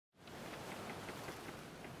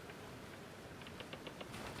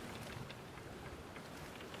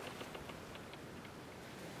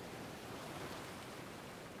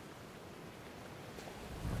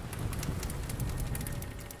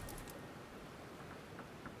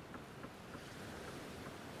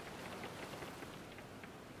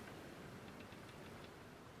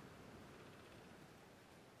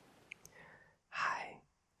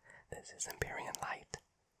This is Empyrean Light.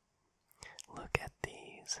 Look at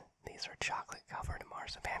these. These are chocolate covered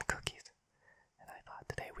marzipan cookies. And I thought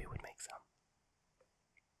today we would make some.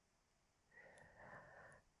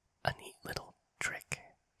 A neat little trick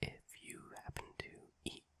if you happen to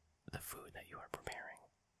eat the food that you are preparing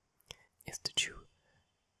is to chew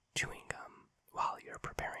chewing gum while you're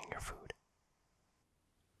preparing your food.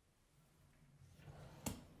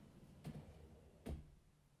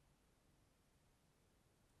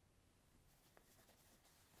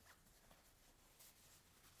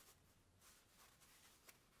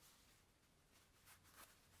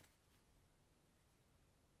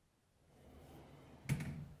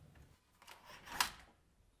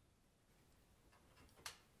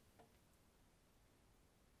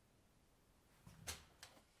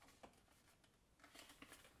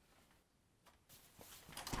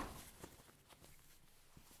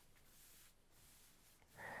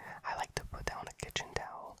 I like to put down a kitchen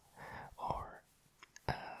towel or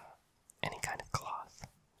any kind of cloth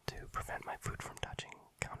to prevent my food from touching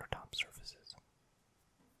countertop surfaces.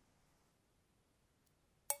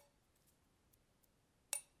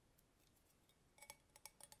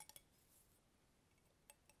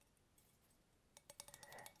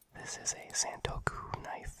 This is a Santoku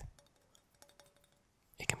knife.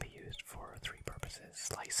 It can be used for 3 purposes: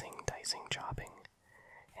 slicing, dicing, chopping,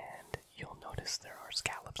 and you'll notice there are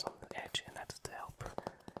scallops on the edge, and that's to help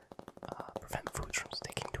prevent food from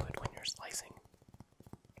sticking to it when you're slicing.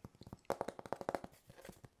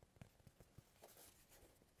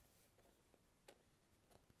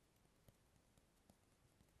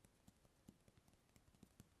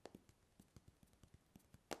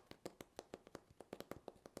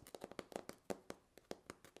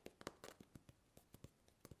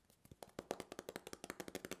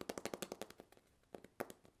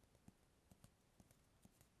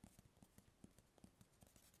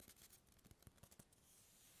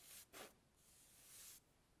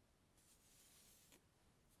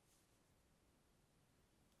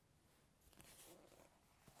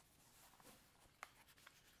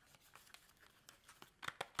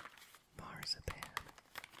 Marzipan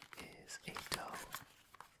is a dough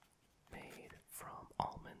made from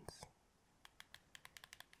almonds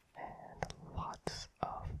and lots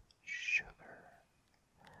of sugar.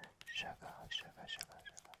 Sugar.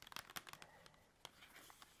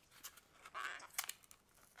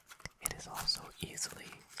 It is also easily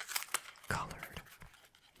colored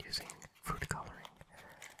using food coloring.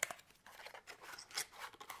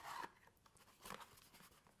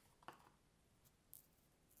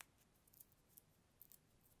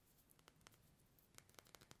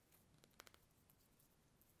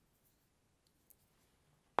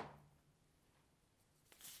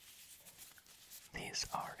 These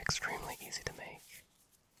are extremely easy to make,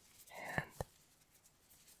 and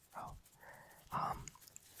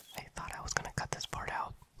I thought I was gonna cut this part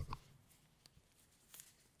out.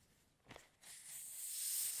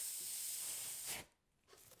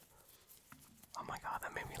 Oh my god,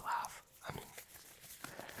 that made me laugh.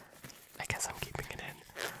 I guess I'm keeping it in.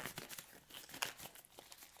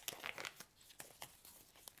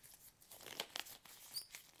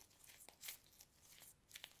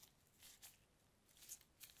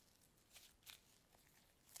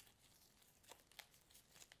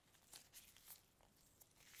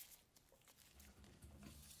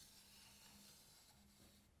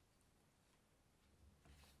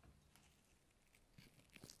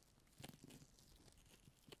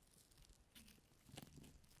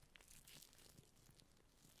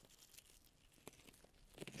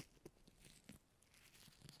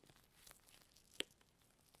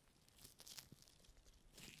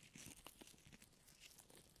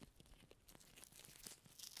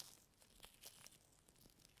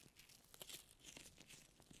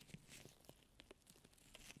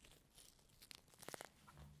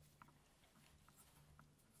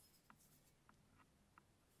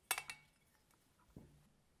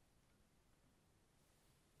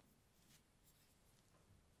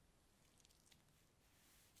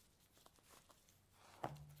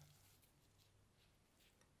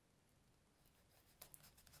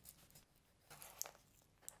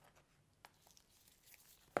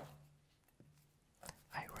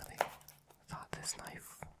 This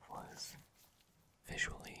knife was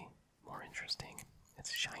visually more interesting.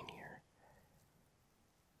 It's shinier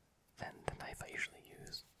than the knife I usually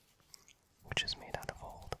use, which is made out of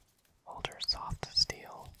older soft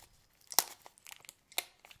steel.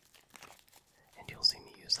 And you'll see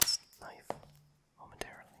me use this knife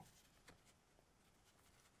momentarily.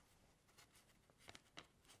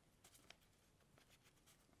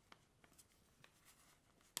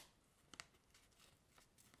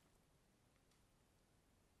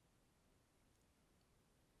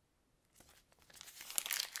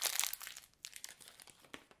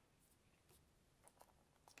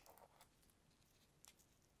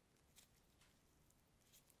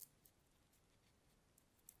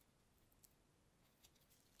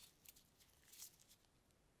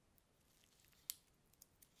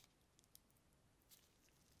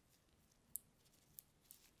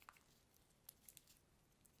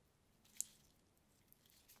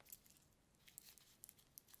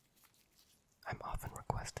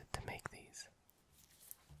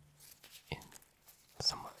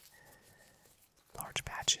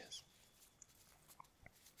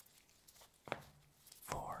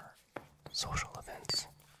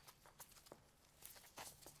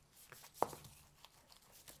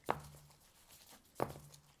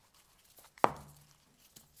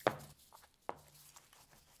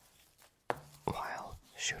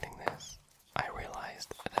 shooting this, I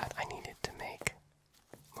realized that I needed to make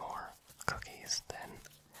more cookies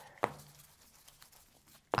than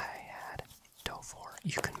I had dough for.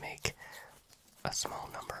 You can make a small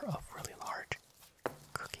number of really large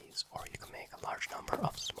cookies, or you can make a large number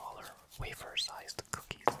of smaller wafer-sized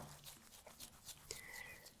cookies.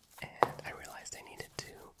 And I realized I needed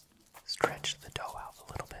to stretch the dough out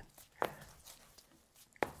a little bit.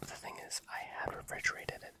 The thing is, I had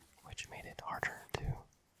refrigerated it, which made it harder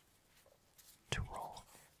to roll.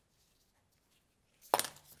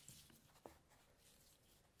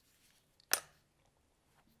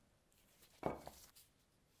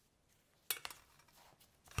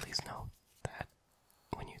 Please note that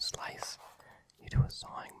when you slice, you do a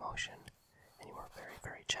sawing motion, and you are very,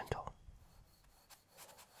 very gentle.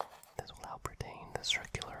 This will help retain the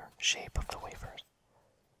circular shape of the wafers,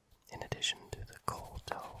 in addition to the cold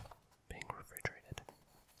dough being refrigerated,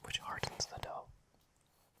 which hardens the dough.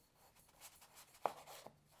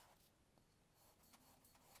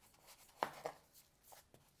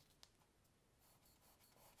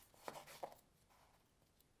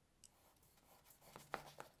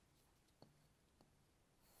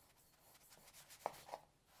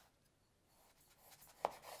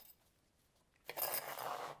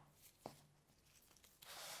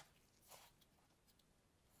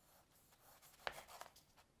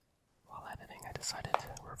 While editing, I decided to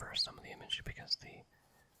reverse some of the image because the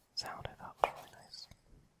sound I thought was really nice.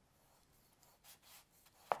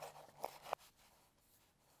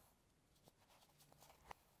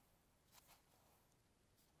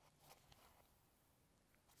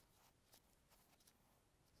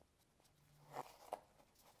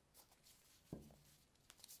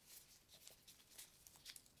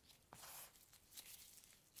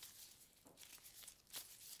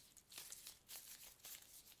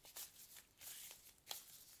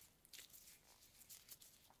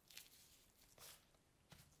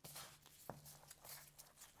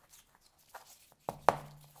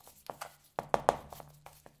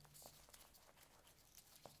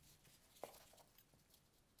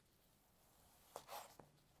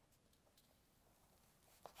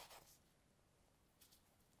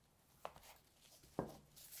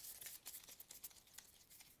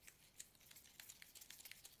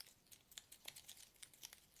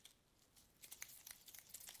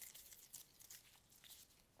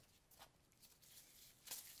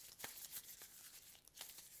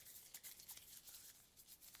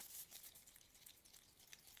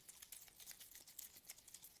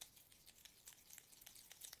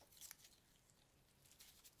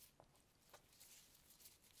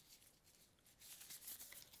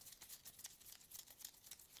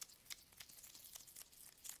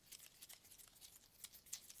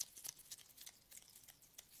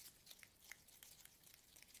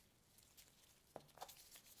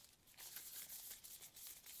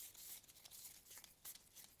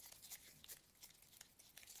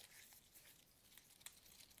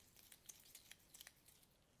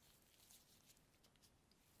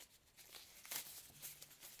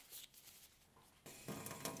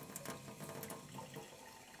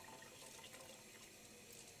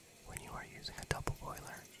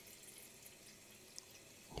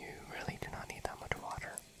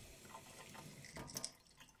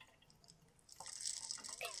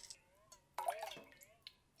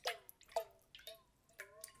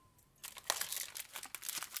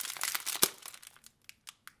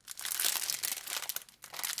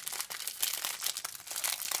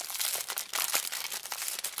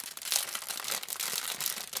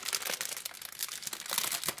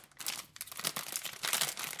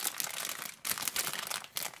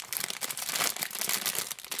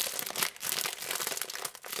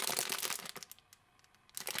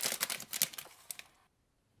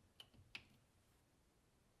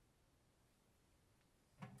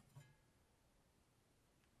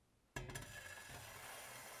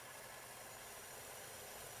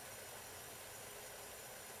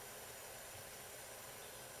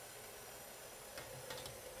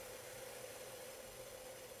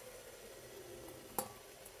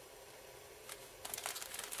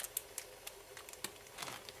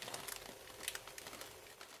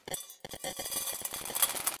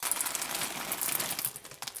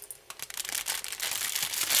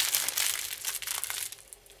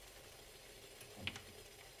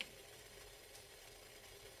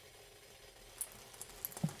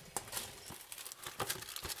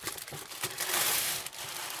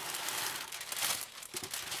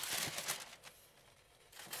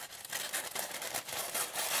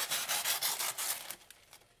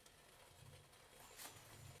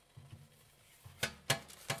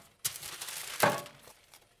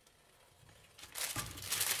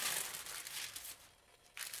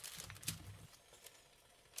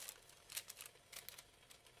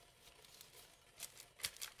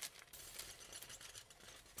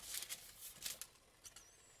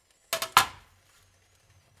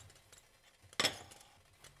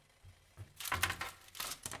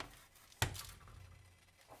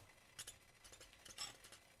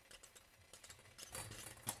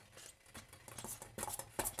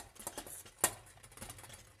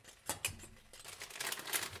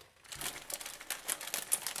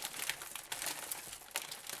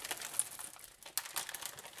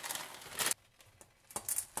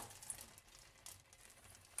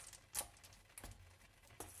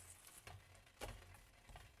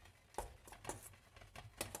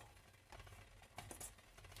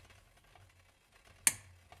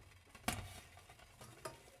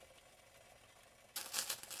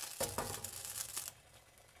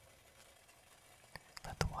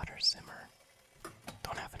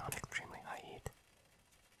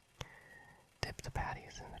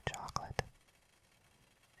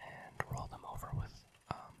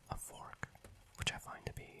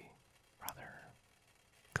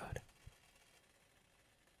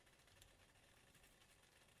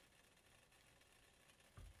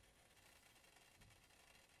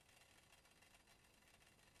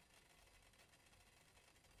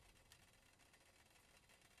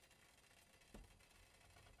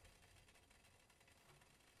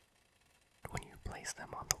 place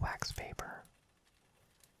them on the wax paper,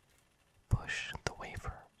 push the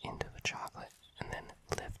wafer into the chocolate, and then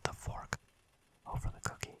lift the fork over the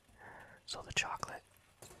cookie so the chocolate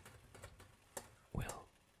will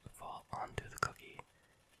fall onto the cookie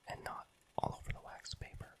and not all over the wax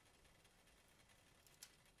paper.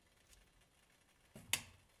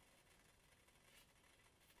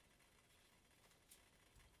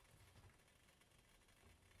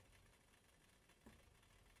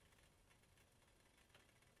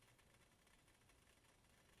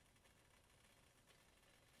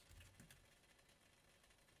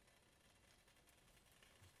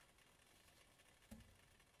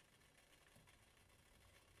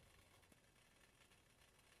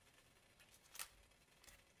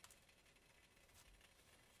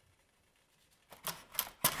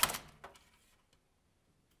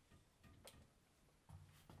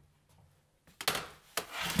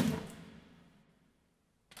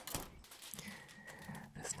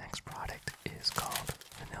 This next product is called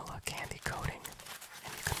vanilla candy coating,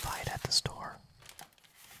 and you can buy it at the store.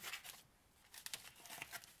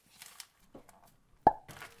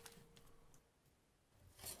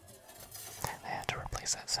 I had to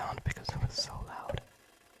replace that sound because it was so loud.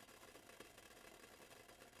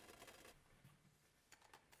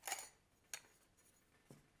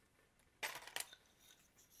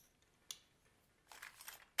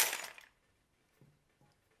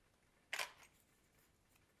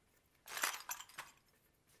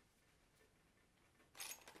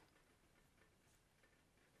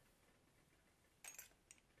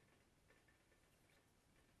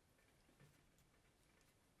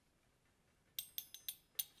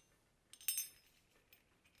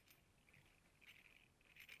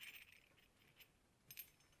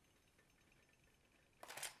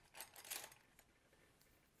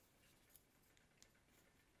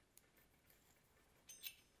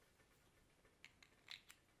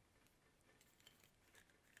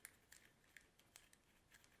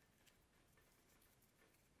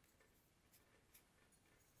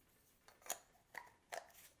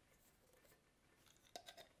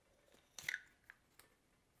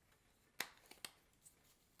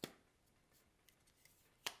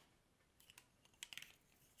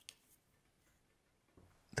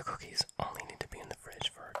 The cookies only need to be in the fridge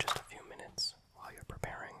for just a few minutes while you're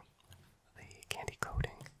preparing the candy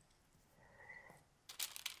coating.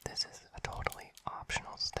 This is a totally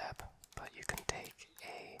optional step, but you can take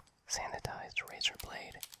a sanitized razor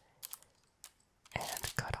blade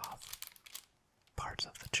and cut off parts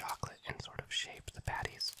of the chocolate and sort of shape the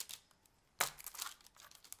patties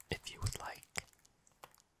if you would like.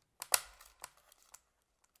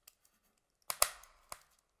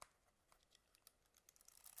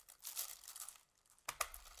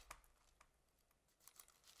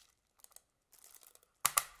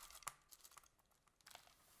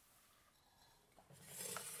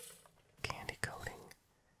 Candy coating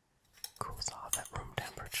cools off at room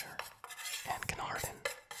temperature and can harden,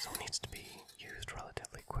 so it needs to be used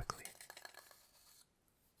relatively quickly.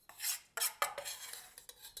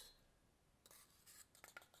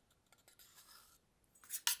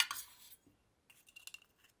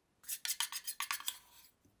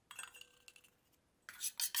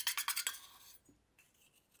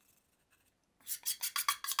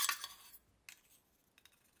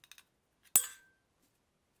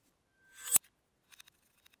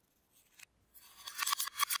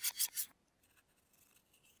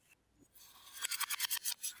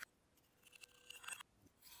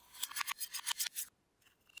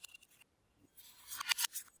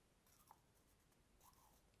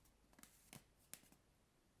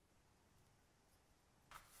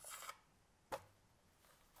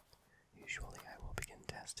 Usually I will begin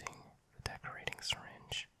testing the decorating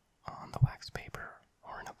syringe on the wax paper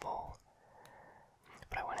or in a bowl,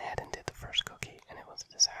 but I went ahead and did the first cookie and it was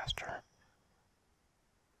a disaster.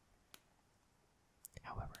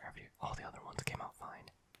 However, all the other ones came out fine,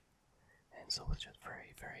 and so with just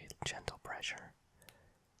very, very gentle pressure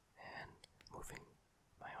and moving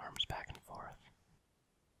my arms back and forth.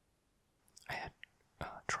 I had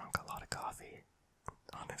drunk a lot of coffee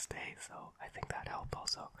on this day, so I think that helped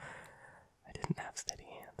also. I didn't have steady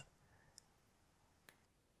hands.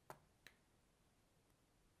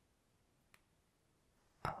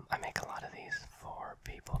 I make a lot of these for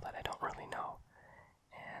people that I don't really know,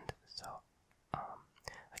 and so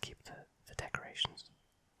I keep the decorations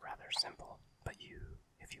rather simple. But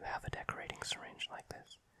if you have a decorating syringe like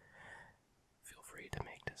this, feel free to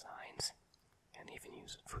make designs and even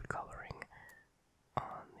use food coloring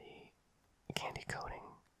on the candy coating.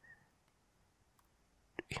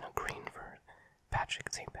 Green for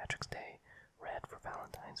St. Patrick's Day, red for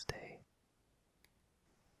Valentine's Day.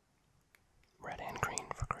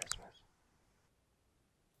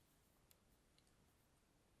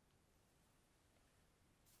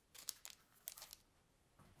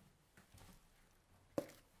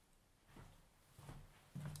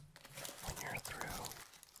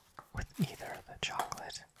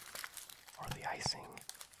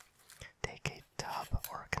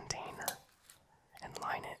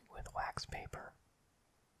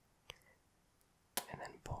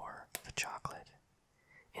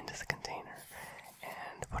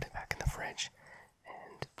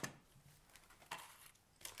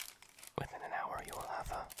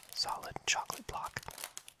 solid chocolate block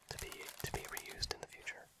to be